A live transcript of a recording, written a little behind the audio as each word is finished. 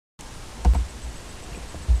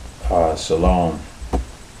Shalom.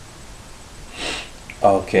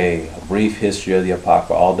 Okay, a brief history of the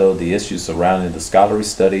Apocrypha. Although the issues surrounding the scholarly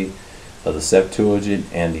study of the Septuagint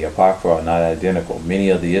and the Apocrypha are not identical, many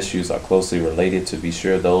of the issues are closely related. To be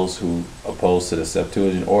sure, those who oppose to the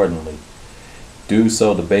Septuagint ordinarily do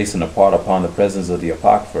so to base in part upon the presence of the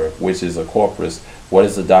Apocrypha, which is a corpus. What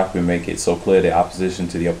does the document make it so clear? The opposition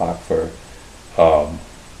to the Apocrypha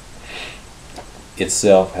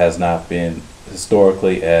itself has not been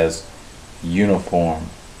historically as uniform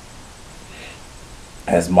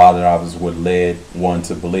as modern authors would lead one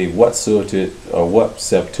to believe. What Septuagint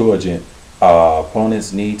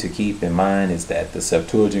opponents need to keep in mind is that the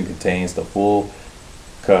Septuagint contains the full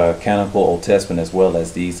canonical Old Testament as well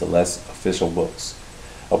as these less official books.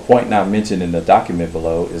 A point not mentioned in the document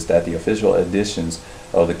below is that the official editions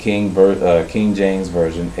of the King James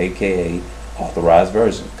Version, aka Authorized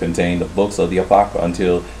Version, contained the books of the Apocrypha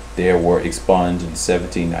until they were expunged in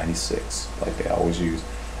 1796, like they always use.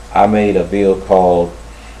 I made a video called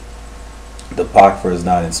 "The Apocrypha is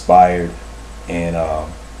Not Inspired," and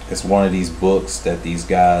it's one of these books that these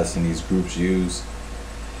guys and these groups use.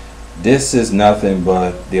 This is nothing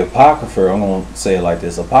but the Apocrypha. I'm going to say it like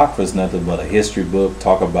this: Apocrypha is nothing but a history book.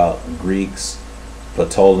 Talk about Greeks, the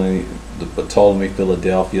Ptolemy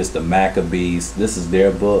Philadelphians, the Maccabees. This is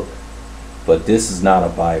their book, but this is not a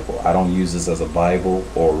Bible. I don't use this as a Bible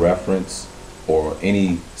or reference or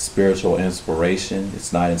any spiritual inspiration.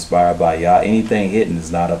 It's not inspired by Yah. Anything hidden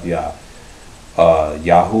is not of Yah.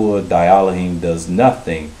 Yahuwah Elohim does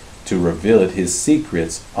nothing to reveal his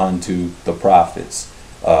secrets unto the prophets.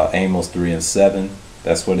 Amos 3 and 7,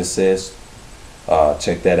 that's what it says.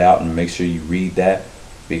 Check that out and make sure you read that,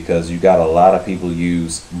 because you got a lot of people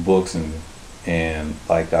use books and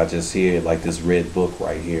like I just hear like this red book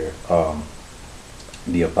right here,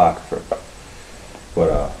 the Apocrypha.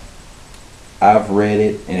 But I've read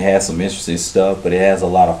it and it has some interesting stuff, but it has a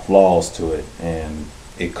lot of flaws to it, and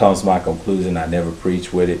it comes to my conclusion. I never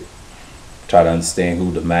preach with it. Try to understand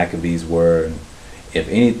who the Maccabees were, and if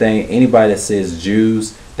anything, anybody that says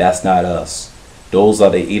Jews, that's not us. Those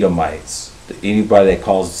are the Edomites. Anybody that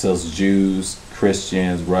calls themselves Jews,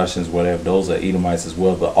 Christians, Russians, whatever, those are Edomites as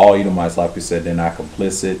well. But all Edomites, like we said, they're not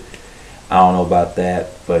complicit. I don't know about that,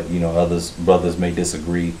 but you know, brothers may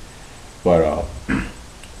disagree. But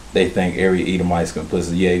they think every Edomite's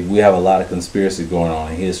complicit. Yeah, we have a lot of conspiracy going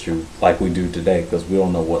on in history, like we do today, because we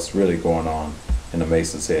don't know what's really going on in the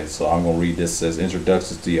Mason's head. So I'm going to read this. It says,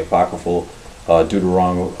 Introduction to the Apocryphal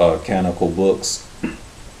Deuteronomical canonical books.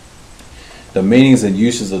 The meanings and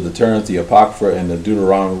uses of the terms the Apocrypha and the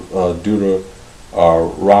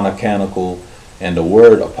Deuterocanonical, and the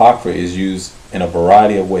word Apocrypha is used in a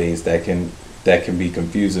variety of ways that can be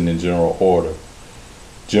confusing in general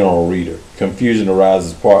reader. Confusion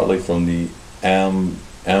arises partly from the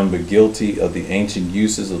ambiguity of the ancient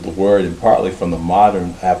uses of the word and partly from the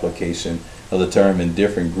modern application of the term in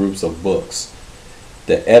different groups of books.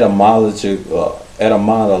 The etymologically,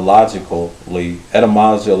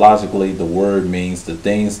 the word means the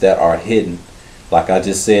things that are hidden. Like I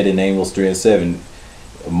just said in Amos 3 and 7,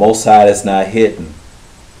 Most High is not hidden.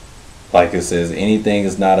 Like it says, anything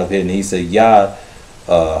is not of hidden. He said, Yah,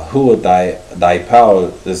 who thy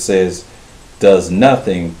power, it says, does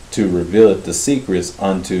nothing to reveal the secrets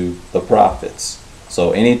unto the prophets.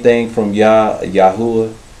 So anything from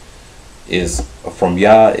Yahuwah is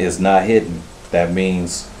not hidden. That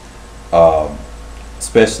means,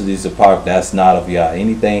 especially these Apocrypha, that's not of Yah.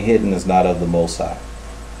 Anything hidden is not of the Most High.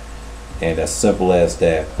 And as simple as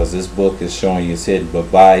that, because this book is showing you it's hidden, but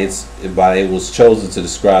it was chosen to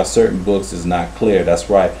describe certain books is not clear. That's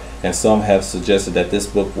right. And some have suggested that this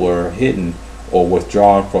book were hidden or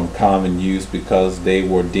withdrawn from common use because they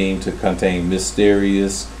were deemed to contain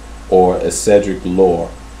mysterious or esoteric lore.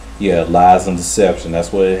 Yeah, lies and deception.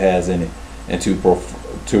 That's what it has in it. And too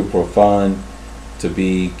profound to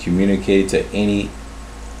be communicated to any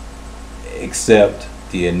except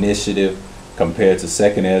the initiative, compared to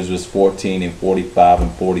 2nd Ezra 14 and 45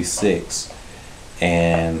 and 46.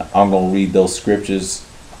 And I'm going to read those scriptures.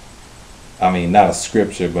 I mean, not a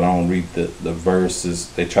scripture, but I'm going to read the verses.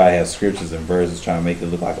 They try to have scriptures and verses trying to make it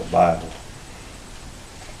look like a Bible.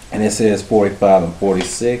 And it says 45 and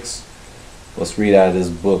 46. Let's read out of this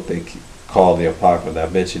book they call the Apocrypha. I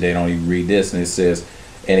bet you they don't even read this. And it says,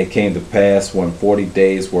 And it came to pass when 40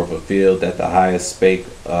 days were fulfilled that the highest spake,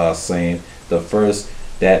 saying, The first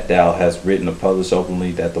that thou hast written and published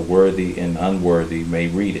openly, that the worthy and unworthy may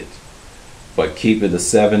read it. But keep it the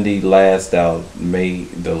 70 last, thou may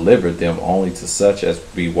deliver them only to such as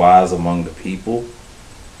be wise among the people.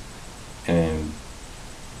 And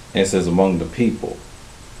it says among the people.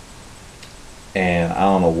 and I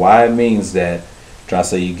don't know why it means that. Trying to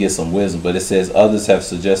say you get some wisdom, but it says others have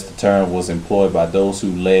suggested the term was employed by those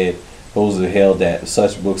who held that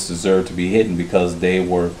such books deserved to be hidden because they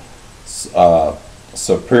were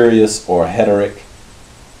spurious or heretical.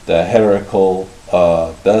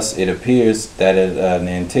 Thus, it appears that an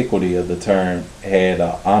antiquity of the term had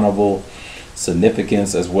honorable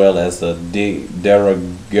significance as well as the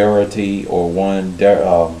derogatory or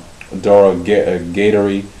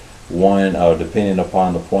derogatory one, depending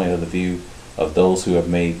upon the point of the view of those who have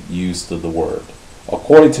made use of the word.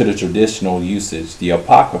 According to the traditional usage, the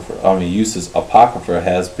Apocrypha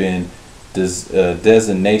has been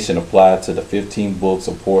designation applied to the 15 books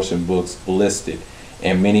or portion books listed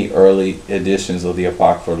in many early editions of the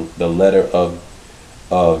Apocrypha. The letter of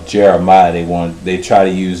Jeremiah, they try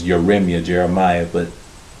to use Jeremiah, but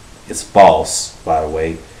it's false, by the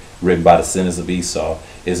way, written by the descendants of Esau,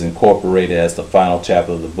 is incorporated as the final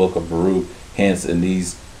chapter of the book of Baruch. Hence, in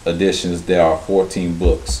these editions, there are 14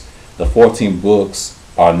 books. The 14 books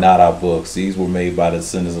are not our books. These were made by the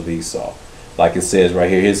descendants of Esau. Like it says right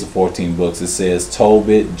here, here's the 14 books. It says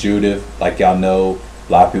Tobit, Judith, like y'all know,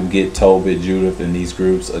 a lot of people get Tobit, Judith in these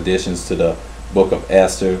groups. Additions to the book of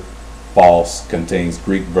Esther, false, contains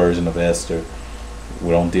Greek version of Esther. We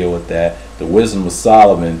don't deal with that. The Wisdom of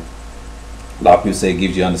Solomon, a lot of people say it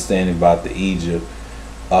gives you understanding about the Egypt.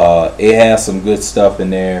 It has some good stuff in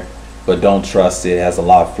there, but don't trust it. It has a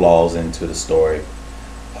lot of flaws into the story.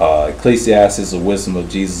 Ecclesiastes, the wisdom of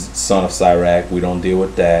Jesus, son of Sirach. We don't deal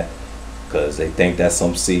with that because they think that's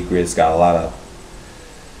some secret. It's got a lot of...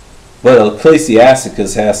 But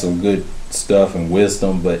Ecclesiasticus has some good stuff and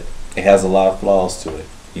wisdom, but it has a lot of flaws to it.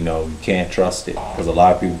 You know, you can't trust it because a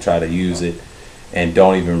lot of people try to use it and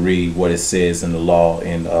don't even read what it says in the law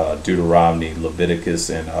in Deuteronomy, Leviticus,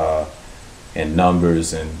 and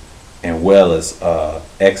Numbers, and well as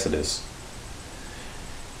Exodus.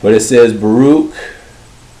 But it says Baruch,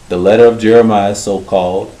 the letter of Jeremiah,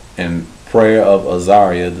 so-called, and prayer of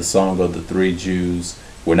Azariah, the song of the three Jews,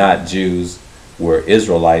 were not Jews, were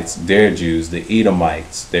Israelites. They're Jews, the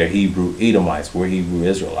Edomites, they're Hebrew Edomites, we're Hebrew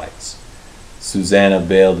Israelites. Susanna,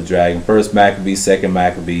 Baal, the dragon, first Maccabees, second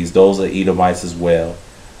Maccabees, those are Edomites as well.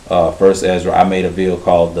 First Ezra, I made a video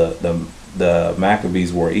called the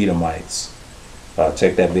Maccabees were Edomites.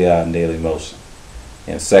 Check that video out in Daily Motion.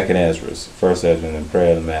 And second Ezra's, first Ezra, and then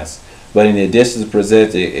Prayer of the Master. But in the editions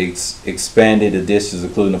presented, expanded editions,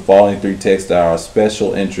 including the following three texts that are of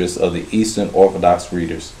special interest of the Eastern Orthodox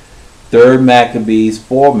readers: Third Maccabees,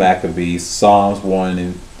 4 Maccabees, Psalms 1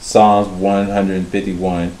 and Psalms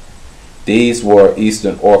 151. These were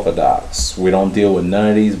Eastern Orthodox. We don't deal with none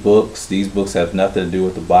of these books. These books have nothing to do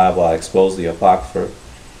with the Bible. I exposed the Apocrypha.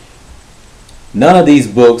 None of these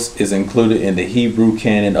books is included in the Hebrew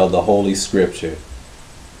canon of the Holy Scripture.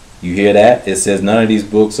 You hear that? It says none of these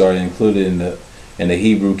books are included in the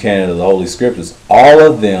Hebrew canon of the Holy Scriptures. All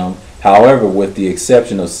of them, however, with the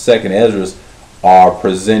exception of second Ezra, are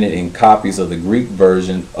presented in copies of the Greek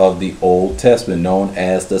version of the Old Testament known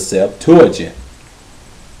as the Septuagint.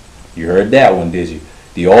 You heard that one, did you?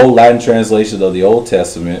 The old Latin translation of the Old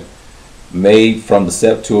Testament made from the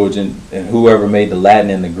Septuagint, and whoever made the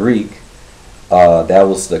Latin and the Greek, that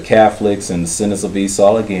was the Catholics and the descendants of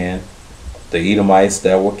Esau again. The Edomites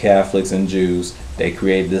that were Catholics and Jews, they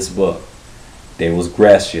created this book. There was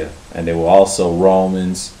Grecia, and there were also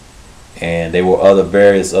Romans, and there were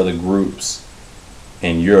various other groups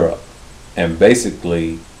in Europe. And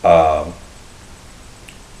basically,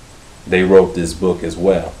 they wrote this book as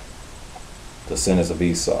well. The descendants of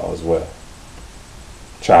Esau as well.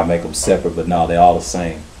 Try to make them separate, but no, they're all the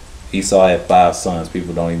same. Esau had 5 sons.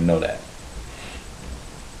 People don't even know that.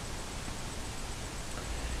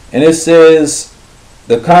 And it says,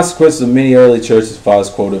 the consequences of many early churches fathers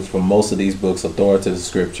quoted from most of these books authoritative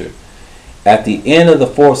scripture. At the end of the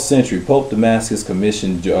 4th century, Pope Damascus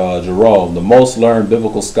commissioned Jerome, the most learned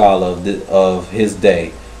biblical scholar of his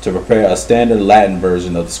day, to prepare a standard Latin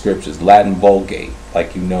version of the scriptures, Latin Vulgate,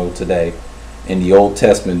 like you know today. In the Old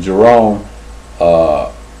Testament, Jerome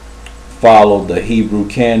followed the Hebrew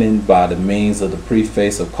canon by the means of the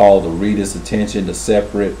preface of call the reader's attention to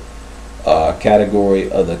separate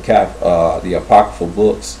category of the apocryphal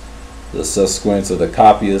books, the subsequence of the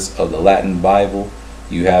copyists of the Latin Bible.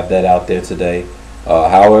 You have that out there today.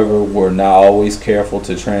 However, we're not always careful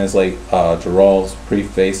to translate Jerome's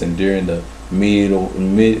preface, and during the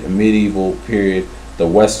medieval period, the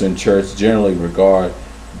Western Church generally regard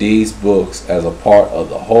these books as a part of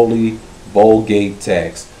the Holy Vulgate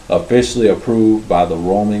text, officially approved by the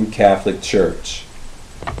Roman Catholic Church.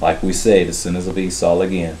 Like we say, the descendants of Esau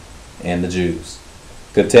again, and the Jews.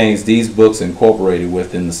 contains these books incorporated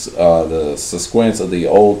within the sequence of the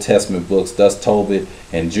Old Testament books. Thus Tobit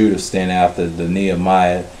and Judith stand after the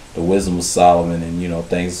Nehemiah, the Wisdom of Solomon, and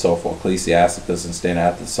things and so forth. Ecclesiasticus and stand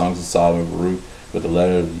after the Songs of Solomon, Baruch with the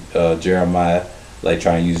letter of Jeremiah. Like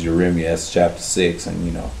trying to use Jeremiah chapter 6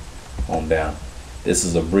 and on down. This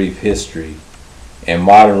is a brief history. And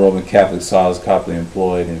modern Roman Catholic scholars commonly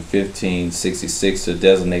employed in 1566 to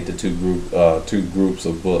designate the two groups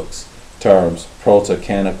of books. Terms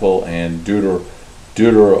proto-canonical and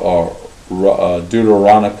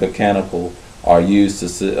deuterocanonical are used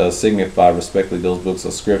to signify respectively those books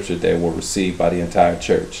of scripture that were received by the entire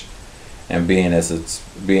church, and being as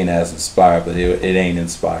inspired, but it ain't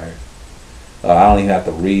inspired. I don't even have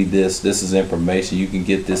to read this. This is information. You can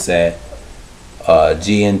get this at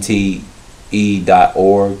gnte.org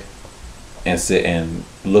and sit and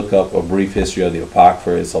look up a brief history of the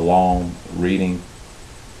Apocrypha. It's a long reading.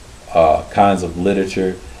 Kinds of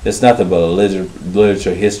literature. It's nothing but a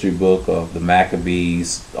literature history book of the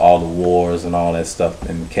Maccabees, all the wars and all that stuff.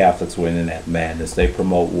 And the Catholics went in that madness. They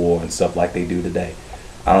promote war and stuff like they do today.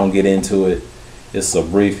 I don't get into it. It's a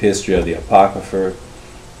brief history of the Apocrypha.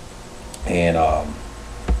 And I'm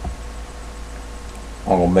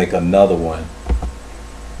going to make another one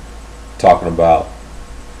talking about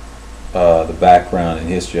the background and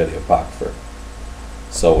history of the Apocrypha.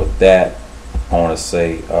 So with that, I want to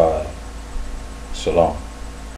say shalom.